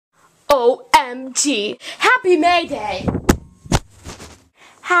OMG. Happy May Day.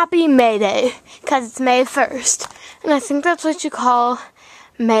 Happy May Day, because it's May 1st. And I think that's what you call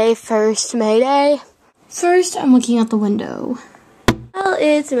May 1st May Day. First, I'm looking out the window. Well,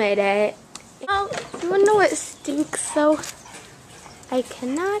 it's May Day. Oh, you wanna know what stinks though? I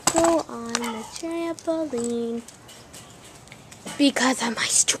cannot go on the trampoline because of my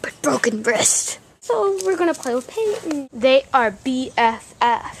stupid broken wrist. So we're gonna play with paint. They are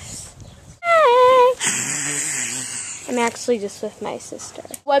BFFs. Hey! I'm actually just with my sister.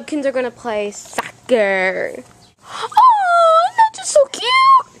 Webkins are gonna play soccer. Oh, that's just so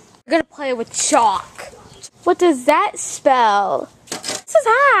cute. We're gonna play with chalk. What does that spell? It says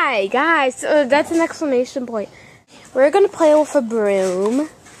hi, guys. That's an exclamation point. We're gonna play with a broom.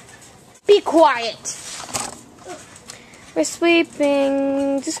 Be quiet. We're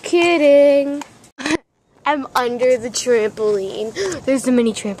sweeping. Just kidding. I'm under the trampoline. There's a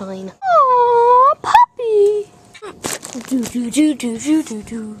mini trampoline. Aww, puppy. Do do do do do do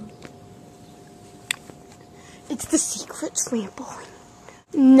do. It's the secret trampoline.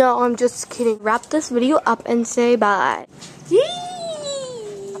 No, I'm just kidding. Wrap this video up and say bye. Yee!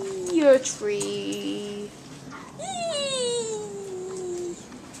 Your tree. Yee!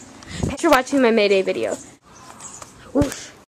 Thanks for watching my May Day video.